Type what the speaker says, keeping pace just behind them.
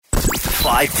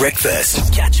5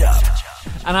 Breakfast. Catch up.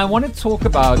 And I want to talk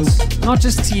about not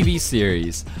just TV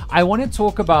series. I want to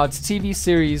talk about TV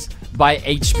series by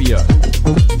HBO.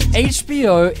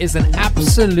 HBO is an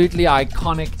absolutely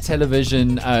iconic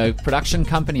television production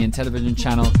company and television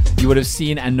channel. You would have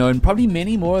seen and known probably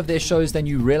many more of their shows than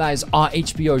you realize are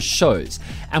HBO shows.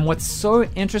 And what's so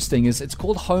interesting is it's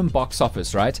called home box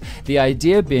office, right? The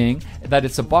idea being that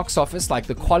it's a box office like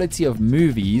the quality of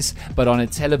movies, but on a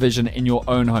television in your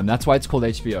own home. That's why it's called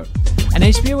HBO. And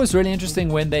HBO was really interesting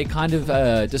when they kind of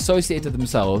dissociated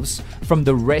themselves from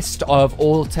the rest of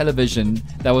all television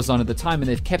that was on at the time, and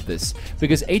they've kept this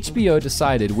because HBO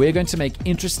decided we're going to make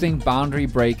interesting,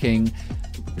 boundary-breaking,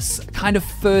 kind of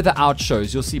further out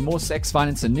shows. You'll see more sex,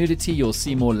 violence, and nudity. You'll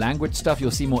see more language stuff.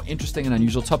 You'll see more interesting and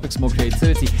unusual topics, more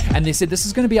creativity. And they said this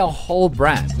is going to be our whole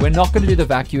brand. We're not going to do the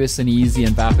vacuous and easy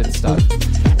and vapid stuff.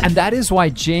 And that is why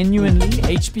genuinely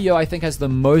HBO, I think, has the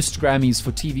most Grammys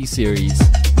for TV series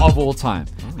of all time.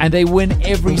 And they win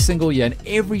every single year. And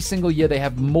every single year they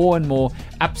have more and more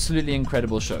absolutely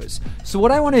incredible shows. So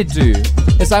what I want to do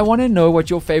is I want to know what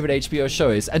your favorite HBO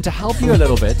show is. And to help you a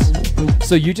little bit,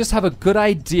 so you just have a good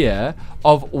idea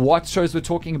of what shows we're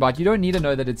talking about. You don't need to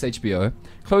know that it's HBO.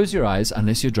 Close your eyes,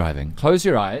 unless you're driving. Close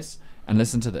your eyes and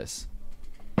listen to this.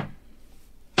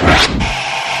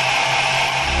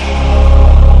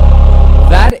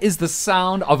 That is the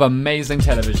sound of amazing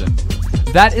television.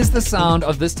 That is the sound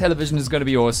of this television is going to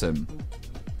be awesome.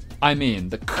 I mean,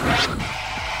 the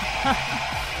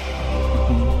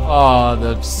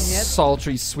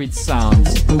sultry, sweet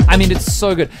sounds. I mean, it's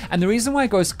so good. And the reason why it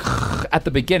goes at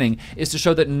the beginning is to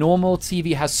show that normal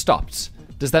TV has stopped.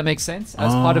 Does that make sense?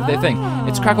 As part of their thing.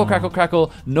 It's crackle, crackle,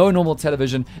 crackle, no normal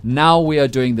television. Now we are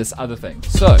doing this other thing.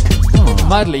 So,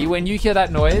 Mudley, when you hear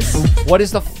that noise, what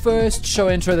is the first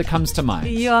show intro that comes to mind?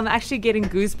 Yeah, I'm actually getting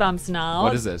goosebumps now.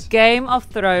 What is it? Game of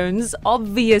Thrones,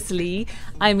 obviously.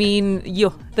 I mean,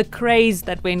 the craze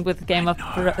that went with Game of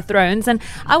Thrones. And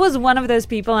I was one of those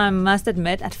people, I must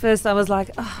admit. At first I was like,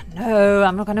 oh no,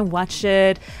 I'm not going to watch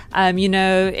it.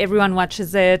 Everyone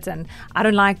watches it and I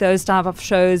don't like those type of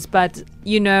shows. But,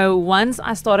 once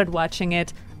I started watching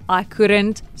it, I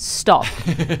couldn't stop.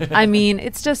 I mean,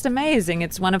 it's just amazing.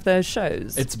 It's one of those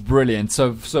shows. It's brilliant.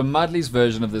 So Mudley's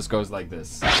version of this goes like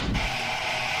this.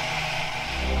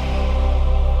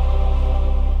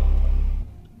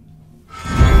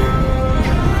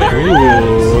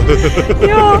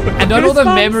 And don't all the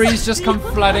memories just come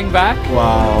flooding back?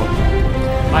 Wow.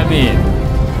 I mean,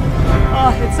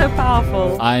 it's so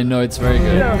powerful. I know, it's very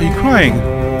good. Are you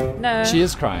crying? No. She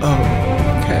is crying. Oh,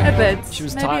 okay. A bit. She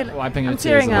was Maybe wiping her I'm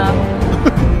tears. tearing up.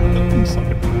 I'm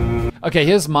sorry. Okay,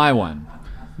 here's my one.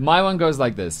 My one goes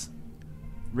like this.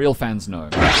 Real fans know.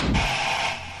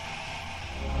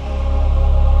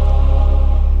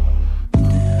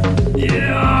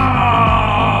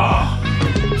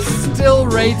 Still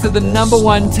rated the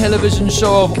 #1 television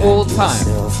show of all time.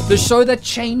 The show that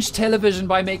changed television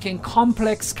by making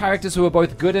complex characters who are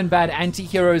both good and bad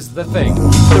anti-heroes the thing.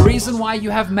 The reason why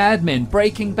you have Mad Men,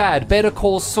 Breaking Bad, Better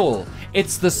Call Saul.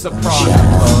 It's The Sopranos.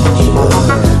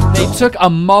 They took a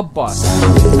mob boss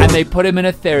and they put him in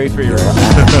a therapy room.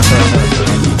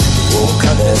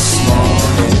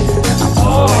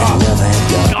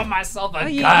 Got myself a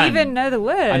gun. You even know the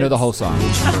words. I know the whole song.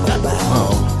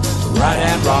 Right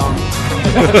and wrong.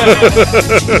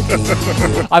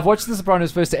 I've watched The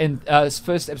Sopranos first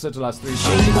episode to last 3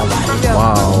 shows.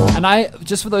 Wow. And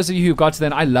just for those of you who got to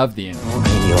then, I love the end.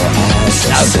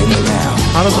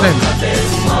 How does it end?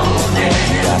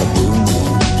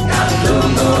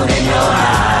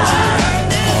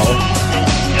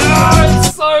 Oh,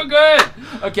 it's so good.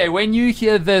 Okay, when you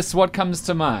hear this, what comes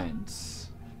to mind?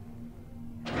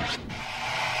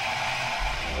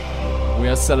 We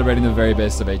are celebrating the very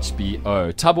best of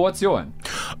HBO. Tubbo, what's your one?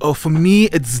 Oh, for me,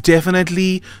 it's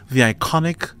definitely the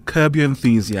iconic Curb Your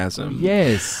Enthusiasm.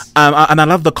 Yes. And I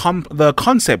love the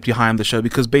concept behind the show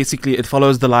because basically it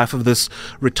follows the life of this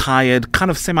retired, kind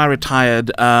of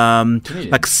semi-retired,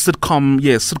 like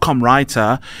sitcom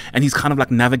writer, and he's kind of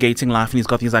like navigating life, and he's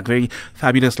got these like very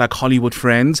fabulous like Hollywood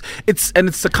friends. It's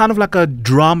a kind of like a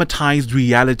dramatized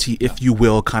reality, if you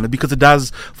will, kind of, because it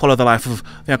does follow the life of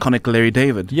the iconic Larry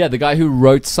David. Yeah, the guy who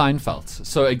wrote Seinfeld.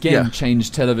 So again, Yeah.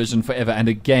 changed television forever, and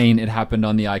again, it happened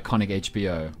on the iconic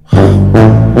HBO.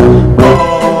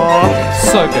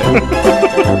 So good.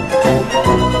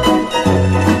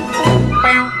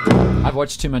 I've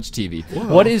watched too much TV. Whoa.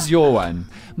 What is your one?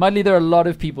 Mudley, there are a lot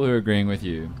of people who are agreeing with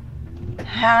you.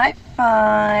 High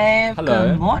five. Hello.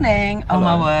 Good morning. Hello. Oh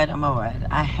my word.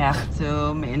 I have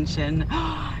to mention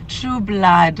True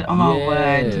Blood. Oh my Yes.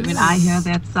 word. When I hear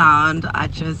that sound, I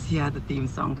just hear the theme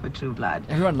song for True Blood.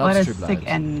 Everyone loves what True a Blood. sick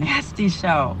and nasty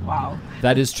show. Wow.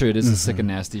 That is true. It is a sick and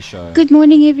nasty show. Good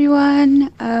morning,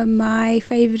 everyone. My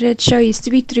favorite show used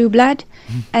to be True Blood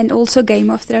and also Game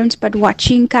of Thrones, but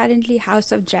watching currently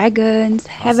House of Dragons.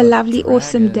 Have a lovely,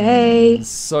 awesome day.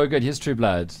 So good. Here's True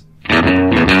Blood.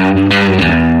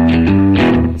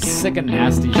 Sick and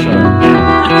nasty show.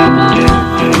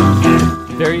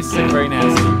 Very sick, very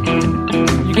nasty.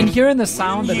 You can hear in the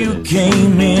sound that it is.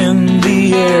 Came in,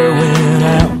 the air went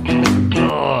out.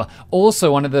 Ugh.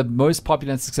 Also, one of the most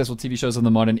popular and successful TV shows of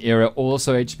the modern era,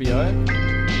 also HBO.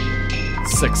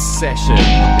 Succession.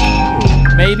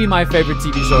 Maybe my favorite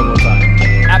TV show of all time.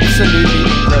 Absolutely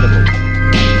incredible.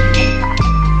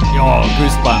 Oh,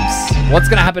 goosebumps. What's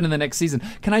going to happen in the next season?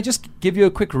 Can I just give you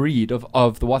a quick read of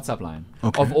the WhatsApp line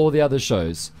of all the other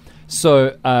shows?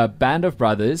 So, Band of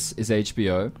Brothers is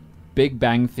HBO. Big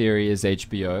Bang Theory is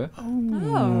HBO.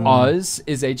 Oz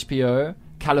is HBO.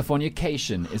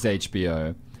 Californication is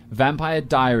HBO. Vampire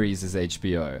Diaries is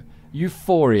HBO.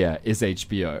 Euphoria is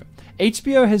HBO.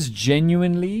 HBO has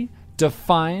genuinely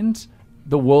defined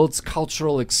the world's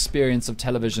cultural experience of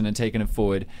television and taken it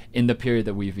forward in the period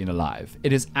that we've been alive.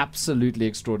 It is absolutely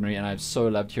extraordinary, and I've so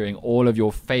loved hearing all of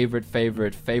your favorite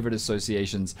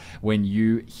associations when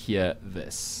you hear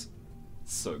this.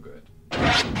 So good.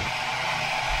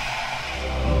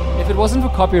 If it wasn't for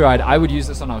copyright, I would use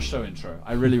this on our show intro.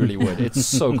 I really, really would. It's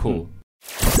so cool.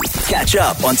 Catch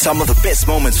up on some of the best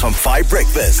moments from 5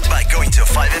 Breakfast by going to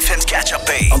 5FM's catch-up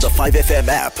page on the 5FM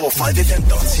app or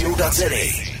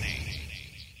 5FM.co.za.